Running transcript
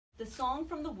The song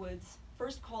from the woods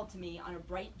first called to me on a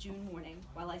bright June morning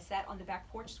while I sat on the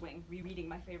back porch swing rereading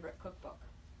my favorite cookbook.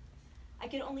 I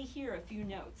could only hear a few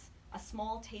notes, a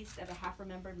small taste of a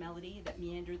half-remembered melody that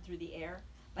meandered through the air,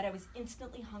 but I was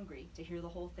instantly hungry to hear the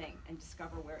whole thing and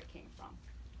discover where it came from.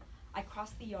 I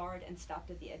crossed the yard and stopped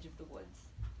at the edge of the woods.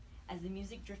 As the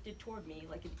music drifted toward me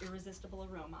like an irresistible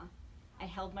aroma, I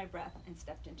held my breath and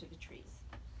stepped into the trees.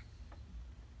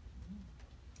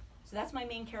 So that's my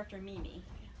main character, Mimi,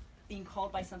 being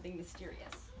called by something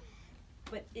mysterious,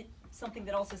 but it's something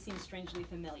that also seems strangely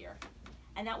familiar.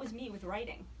 And that was me with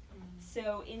writing.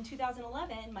 So in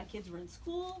 2011, my kids were in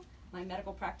school, my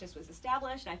medical practice was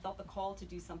established, and I felt the call to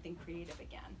do something creative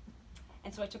again.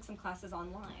 And so I took some classes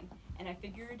online, and I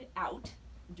figured out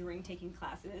during taking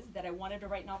classes that I wanted to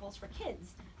write novels for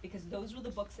kids because those were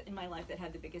the books in my life that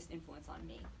had the biggest influence on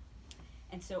me.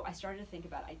 And so I started to think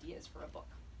about ideas for a book.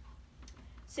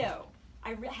 So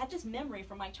I had this memory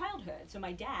from my childhood. So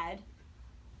my dad,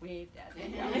 waved at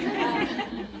me.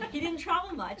 He didn't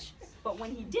travel much, but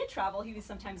when he did travel, he was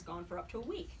sometimes gone for up to a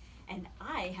week. And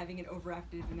I, having an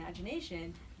overactive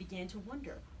imagination, began to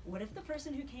wonder, what if the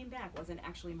person who came back wasn't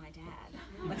actually my dad,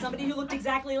 but somebody who looked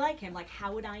exactly like him? Like,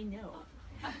 how would I know?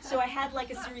 So I had like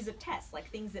a series of tests,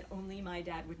 like things that only my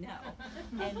dad would know.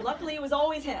 And luckily it was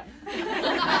always him.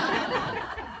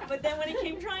 But then when it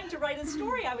came time to write a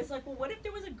story, I was like, well, what if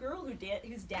there was a girl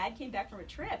whose dad came back from a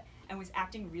trip and was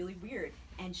acting really weird,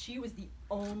 and she was the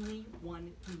only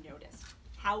one who noticed?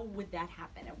 How would that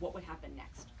happen, and what would happen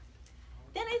next?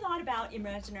 Then I thought about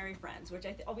imaginary friends, which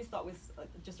I always thought was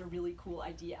just a really cool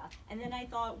idea. And then I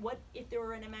thought, what if there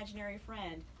were an imaginary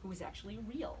friend who was actually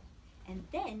real? And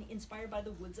then, inspired by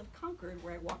the woods of Concord,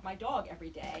 where I walk my dog every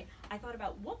day, I thought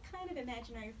about what kind of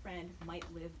imaginary friend might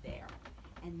live there.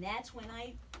 And that's when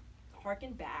I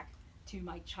harkened back to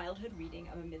my childhood reading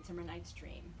of A Midsummer Night's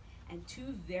Dream, and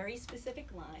two very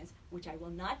specific lines, which I will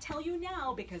not tell you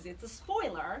now because it's a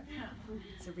spoiler,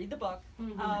 so read the book,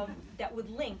 that would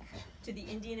link to the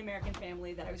Indian American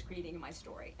family that I was creating in my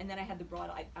story. And then I had the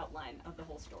broad outline of the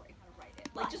whole story.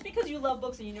 Like, just because you love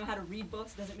books and you know how to read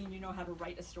books doesn't mean you know how to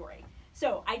write a story.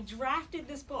 So I drafted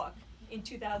this book in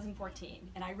 2014,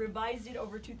 and I revised it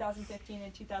over 2015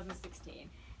 and 2016.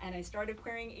 And I started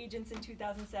querying agents in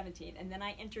 2017, and then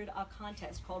I entered a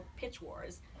contest called Pitch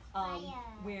Wars,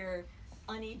 where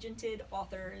unagented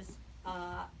authors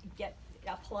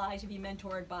apply to be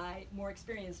mentored by more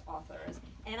experienced authors.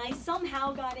 And I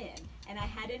somehow got in, and I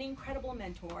had an incredible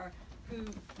mentor who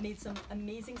made some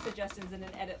amazing suggestions in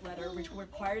an edit letter, which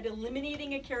required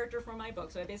eliminating a character from my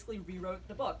book. So I basically rewrote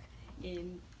the book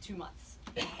in 2 months.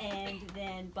 And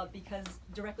then,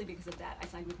 directly because of that, I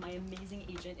signed with my amazing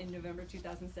agent in November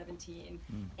 2017,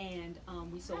 and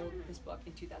we sold this book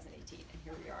in 2018, and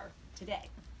here we are today.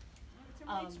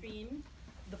 Dream,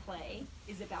 the play,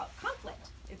 is about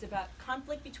conflict. It's about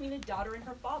conflict between a daughter and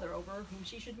her father over whom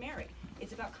she should marry.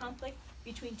 It's about conflict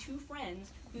between two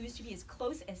friends who used to be as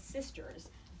close as sisters,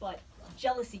 but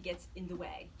jealousy gets in the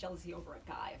way. Jealousy over a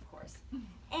guy, of course.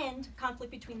 And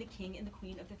conflict between the king and the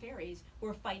queen of the fairies, who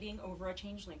are fighting over a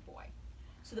changeling boy.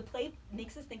 So the play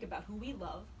makes us think about who we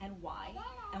love and why,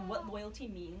 and what loyalty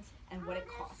means and what it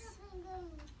costs.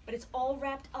 But it's all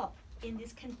wrapped up in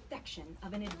this confection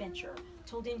of an adventure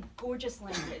told in gorgeous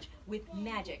language with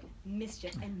magic,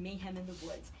 mischief, and mayhem in the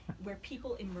woods, where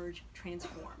people emerge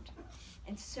transformed.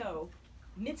 And so,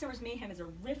 Midsummer's Mayhem is a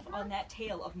riff on that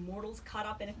tale of mortals caught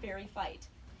up in a fairy fight.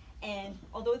 And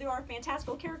although there are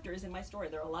fantastical characters in my story,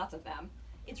 there are lots of them,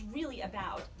 it's really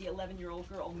about the 11-year-old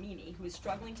girl, Mimi, who is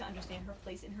struggling to understand her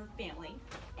place in her family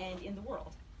and in the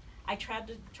world. I tried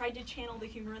to channel the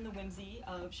humor and the whimsy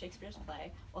of Shakespeare's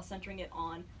play while centering it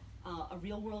on a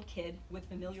real-world kid with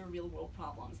familiar real-world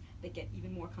problems that get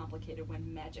even more complicated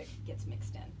when magic gets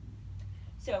mixed in.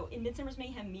 So in Midsummer's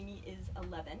Mayhem, Mimi is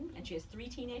 11, and she has 3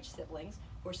 teenage siblings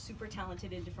who are super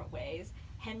talented in different ways.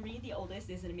 Henry, the oldest,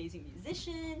 is an amazing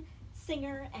musician,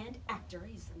 singer, and actor.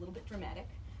 He's a little bit dramatic.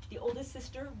 The oldest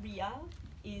sister, Rhea,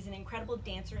 is an incredible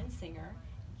dancer and singer.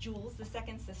 Jules, the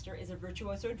second sister, is a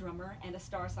virtuoso drummer and a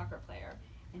star soccer player.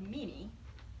 And Mimi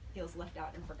feels left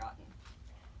out and forgotten.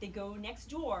 They go next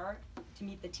door to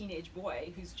meet the teenage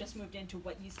boy who's just moved into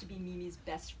what used to be Mimi's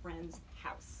best friend's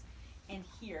house. And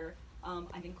here,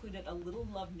 I've included a little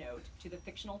love note to the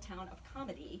fictional town of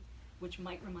Comedy, which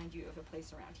might remind you of a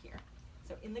place around here.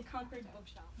 So in the Concord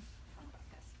bookshop,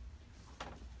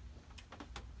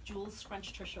 Jules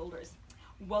scrunched her shoulders.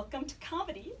 "Welcome to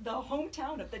Comedy, the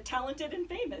hometown of the talented and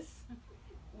famous."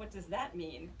 "What does that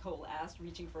mean?" Cole asked,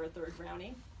 reaching for a third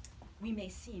brownie. "We may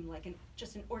seem like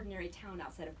just an ordinary town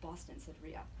outside of Boston," said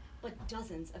Rhea, but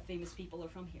dozens of famous people are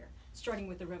from here, starting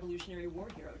with the Revolutionary War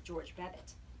hero George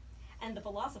Babbitt. And the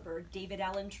philosopher David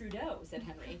Allen Trudeau, said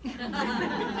Henry.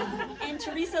 And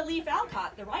Teresa Leaf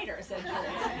Alcott, the writer, said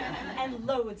George. And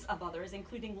loads of others,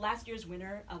 including last year's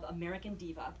winner of American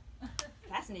Diva.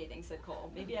 Fascinating, said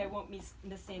Cole. Maybe I won't miss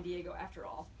San Diego after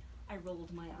all. I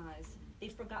rolled my eyes.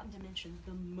 They'd forgotten to mention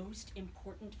the most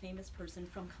important famous person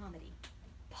from comedy,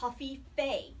 Puffy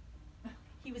Faye.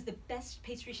 He was the best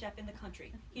pastry chef in the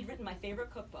country. He'd written my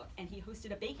favorite cookbook, and he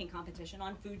hosted a baking competition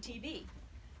on Food TV.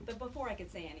 But before I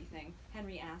could say anything,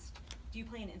 Henry asked, "Do you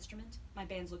play an instrument? My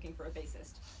band's looking for a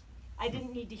bassist." I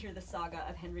didn't need to hear the saga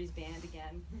of Henry's band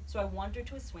again, so I wandered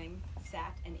to a swing,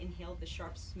 sat, and inhaled the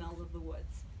sharp smell of the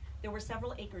woods. There were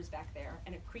several acres back there,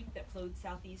 and a creek that flowed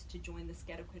southeast to join the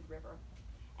Schaghticoke River.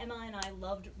 Emma and I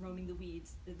loved roaming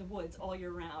the woods all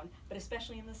year round, but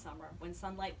especially in the summer, when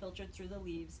sunlight filtered through the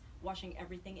leaves, washing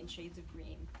everything in shades of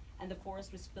green, and the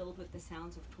forest was filled with the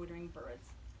sounds of twittering birds.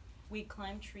 We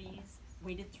climbed trees,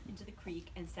 waded into the creek,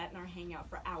 and sat in our hangout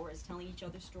for hours telling each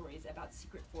other stories about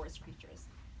secret forest creatures.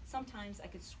 Sometimes I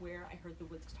could swear I heard the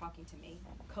woods talking to me,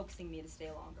 coaxing me to stay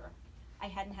longer. I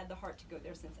hadn't had the heart to go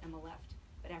there since Emma left,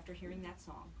 but after hearing that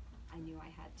song, I knew I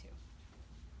had to.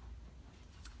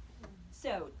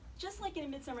 So, just like in A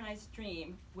Midsummer Night's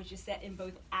Dream, which is set in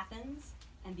both Athens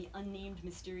and the unnamed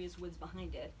mysterious woods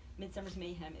behind it, Midsummer's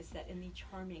Mayhem is set in the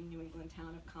charming New England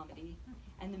town of comedy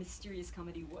and the mysterious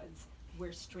comedy woods,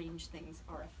 where strange things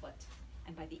are afoot.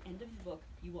 And by the end of the book,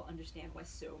 you will understand why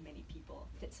so many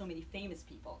famous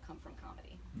people come from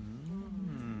comedy.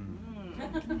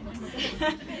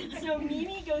 So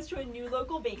Mimi goes to a new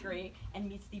local bakery and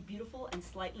meets the beautiful and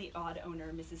slightly odd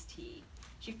owner, Mrs. T.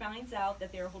 She finds out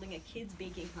that they're holding a kids'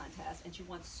 baking contest, and she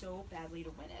wants so badly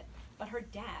to win it. But her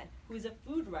dad, who is a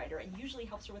food writer and usually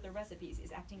helps her with her recipes,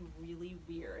 is acting really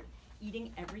weird,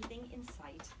 eating everything in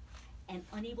sight, and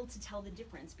unable to tell the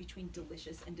difference between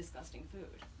delicious and disgusting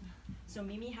food. So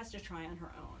Mimi has to try on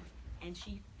her own, and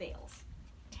she fails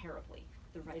terribly.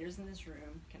 The writers in this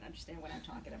room can understand what I'm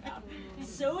talking about.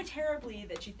 So terribly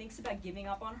that she thinks about giving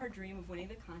up on her dream of winning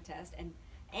the contest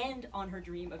and on her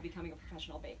dream of becoming a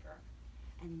professional baker.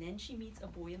 And then she meets a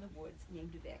boy in the woods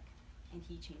named Vic, and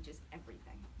he changes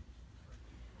everything.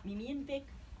 Mimi and Vic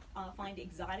find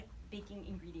exotic baking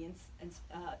ingredients and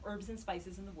herbs and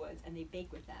spices in the woods, and they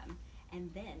bake with them.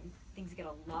 And then things get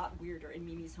a lot weirder in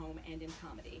Mimi's home and in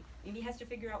comedy. Mimi has to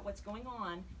figure out what's going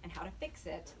on and how to fix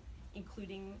it,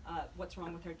 including what's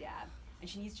wrong with her dad. And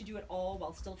she needs to do it all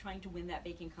while still trying to win that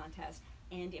baking contest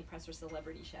and impress her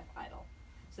celebrity chef idol.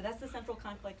 So that's the central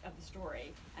conflict of the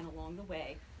story, and along the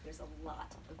way, there's a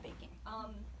lot of baking.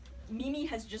 Mimi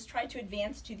has just tried to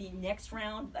advance to the next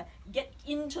round, get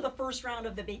into the first round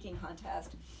of the baking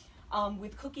contest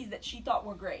with cookies that she thought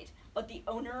were great. But the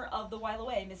owner of the While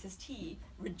Away, Mrs. T,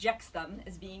 rejects them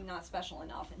as being not special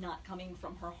enough, not coming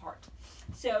from her heart.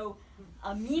 So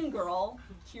a mean girl,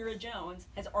 Kira Jones,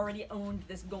 has already owned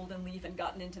this golden leaf and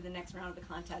gotten into the next round of the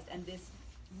contest, and this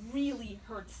really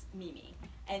hurts Mimi.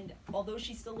 And although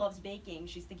she still loves baking,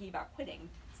 she's thinking about quitting,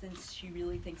 since she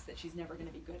really thinks that she's never going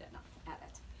to be good enough at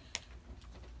it.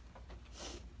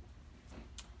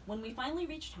 When we finally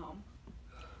reached home,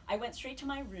 I went straight to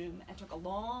my room and took a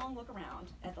long look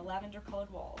around at the lavender-colored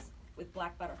walls with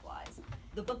black butterflies,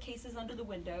 the bookcases under the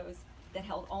windows that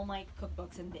held all my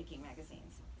cookbooks and baking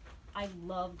magazines. I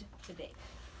loved to bake,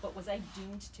 but was I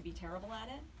doomed to be terrible at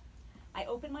it? I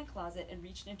opened my closet and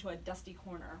reached into a dusty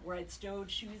corner where I'd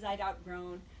stowed shoes I'd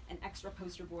outgrown and extra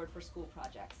poster board for school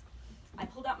projects. I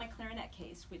pulled out my clarinet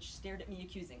case, which stared at me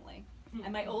accusingly,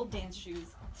 and my old dance shoes,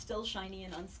 still shiny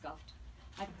and unscuffed.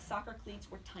 My soccer cleats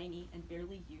were tiny and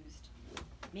barely used.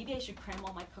 Maybe I should cram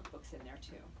all my cookbooks in there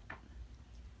too.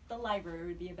 The library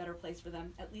would be a better place for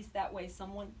them, at least that way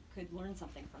someone could learn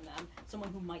something from them,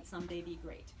 someone who might someday be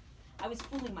great. I was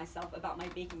fooling myself about my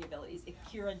baking abilities if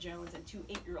Kira Jones and 2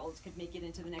 8-year-olds could make it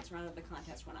into the next round of the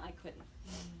contest when I couldn't.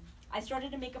 I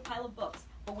started to make a pile of books,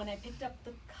 but when I picked up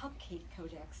the Cupcake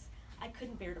Codex, I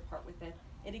couldn't bear to part with it.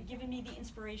 It had given me the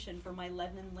inspiration for my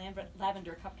lemon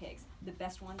lavender cupcakes, the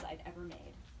best ones I'd ever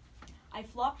made. I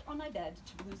flopped on my bed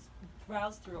to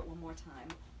browse through it one more time.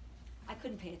 I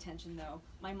couldn't pay attention though.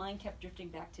 My mind kept drifting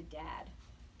back to Dad.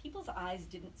 People's eyes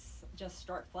didn't just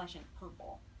start flashing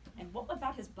purple. And what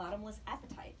about his bottomless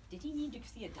appetite? Did he need to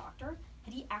see a doctor?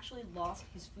 Had he actually lost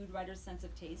his food writer's sense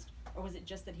of taste? Or was it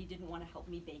just that he didn't want to help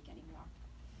me bake anymore?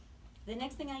 The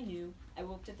next thing I knew, I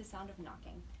woke to the sound of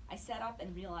knocking. I sat up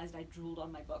and realized I drooled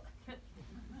on my book.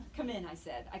 "Come in," I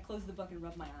said. I closed the book and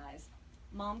rubbed my eyes.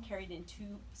 Mom carried in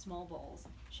 2 small bowls.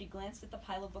 She glanced at the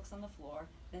pile of books on the floor,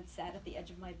 then sat at the edge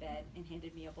of my bed and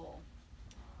handed me a bowl.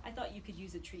 I thought you could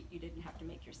use a treat you didn't have to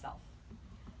make yourself.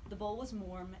 The bowl was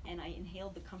warm, and I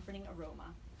inhaled the comforting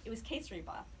aroma. It was kesari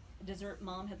bath, a dessert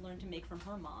Mom had learned to make from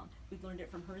her mom, who'd learned it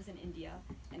from hers in India,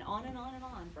 and on and on and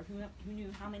on for who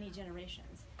knew how many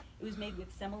generations. It was made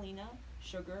with semolina,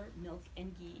 sugar, milk,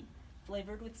 and ghee,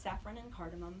 flavored with saffron and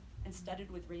cardamom, and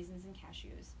studded with raisins and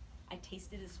cashews. I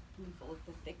tasted a spoonful of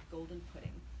the thick golden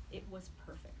pudding. It was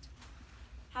perfect.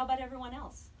 How about everyone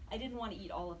else? I didn't want to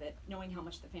eat all of it, knowing how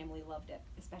much the family loved it,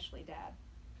 especially Dad.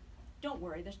 Don't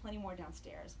worry, there's plenty more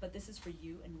downstairs, but this is for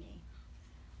you and me.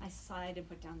 I sighed and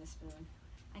put down the spoon.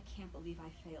 I can't believe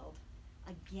I failed.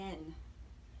 Again.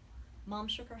 Mom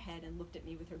shook her head and looked at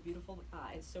me with her beautiful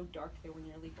eyes, so dark they were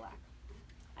nearly black.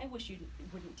 I wish you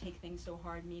wouldn't take things so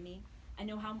hard, Mimi. I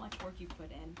know how much work you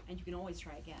put in, and you can always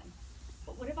try again.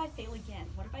 But what if I fail again?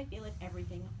 What if I fail at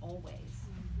everything always?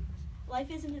 Life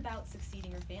isn't about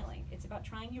succeeding or failing. It's about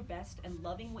trying your best and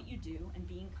loving what you do and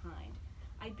being kind.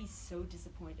 I'd be so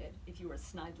disappointed if you were a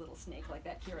snide little snake like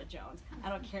that Kira Jones. I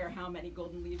don't care how many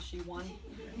golden leaves she won.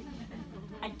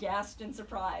 I gasped in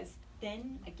surprise.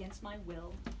 Then, against my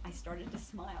will, I started to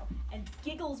smile, and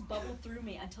giggles bubbled through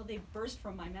me until they burst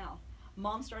from my mouth.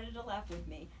 Mom started to laugh with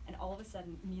me, and all of a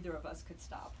sudden, neither of us could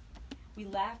stop. We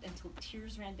laughed until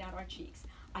tears ran down our cheeks.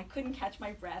 I couldn't catch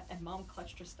my breath, and Mom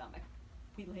clutched her stomach.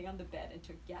 We lay on the bed and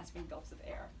took gasping gulps of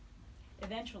air.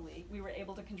 Eventually, we were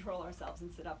able to control ourselves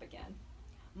and sit up again.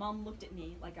 Mom looked at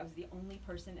me like I was the only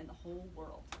person in the whole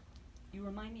world. You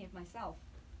remind me of myself.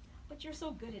 But you're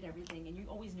so good at everything, and you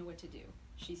always know what to do.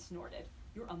 She snorted.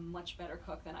 You're a much better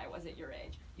cook than I was at your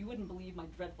age. You wouldn't believe my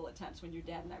dreadful attempts when your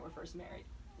dad and I were first married.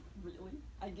 Really?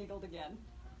 I giggled again.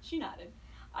 She nodded.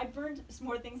 I burned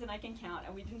more things than I can count,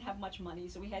 and we didn't have much money,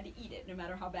 so we had to eat it, no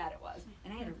matter how bad it was.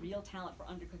 And I had a real talent for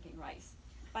undercooking rice.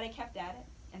 But I kept at it,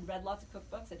 and read lots of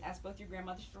cookbooks, and asked both your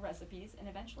grandmothers for recipes, and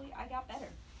eventually I got better.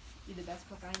 You're the best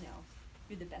cook I know.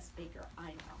 You're the best baker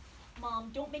I know.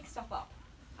 Mom, don't make stuff up.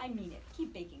 I mean it.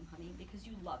 Keep baking, honey, because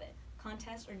you love it.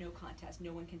 Contest or no contest,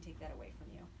 no one can take that away from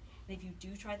you. And if you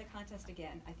do try the contest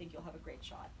again, I think you'll have a great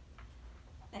shot.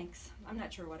 Thanks. I'm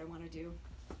not sure what I want to do.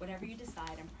 Whatever you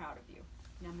decide, I'm proud of you.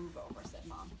 Now move over, said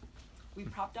Mom. We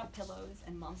propped up pillows,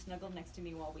 and Mom snuggled next to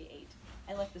me while we ate.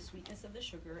 I let the sweetness of the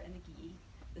sugar and the ghee,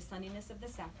 the sunniness of the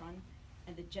saffron,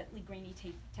 and the gently grainy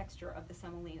texture of the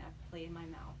semolina play in my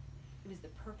mouth. It was the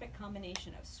perfect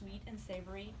combination of sweet and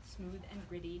savory, smooth and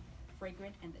gritty,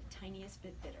 fragrant and the tiniest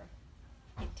bit bitter.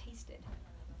 It tasted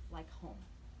like home.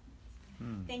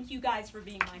 Thank you guys for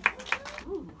being my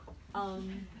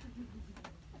home.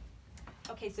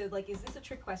 Okay, so like, is this a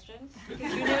trick question?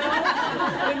 Because you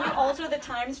know when you alter the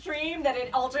time stream that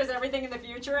it alters everything in the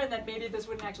future, and that maybe this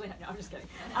wouldn't actually happen. No, I'm just kidding.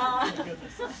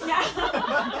 Yeah.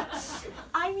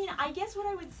 I mean, I guess what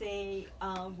I would say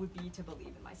would be to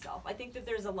believe in myself. I think that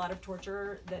there's a lot of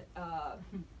torture that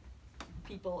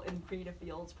people in creative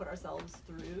fields put ourselves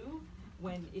through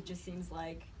when it just seems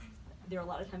like there are a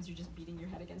lot of times you're just beating your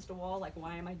head against a wall, like,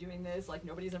 why am I doing this? Like,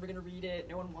 nobody's ever gonna read it,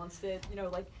 no one wants it, you know,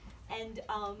 like, and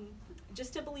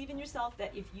just to believe in yourself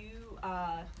that if you,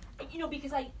 you know,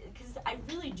 because I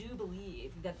really do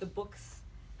believe that the books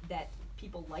that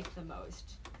people like the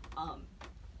most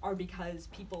are because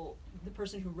the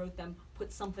person who wrote them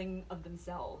put something of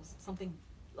themselves, something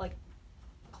like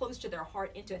close to their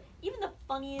heart into it. Even the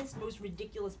funniest, most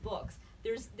ridiculous books,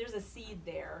 there's a seed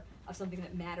there of something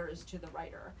that matters to the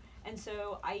writer. And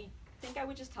so I think I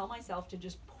would just tell myself to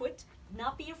just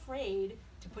not be afraid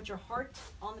to put your heart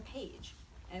on the page,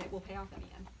 and it will pay off in the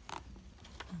end.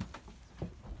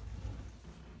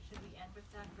 Should we end with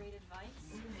that great advice?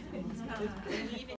 Believe in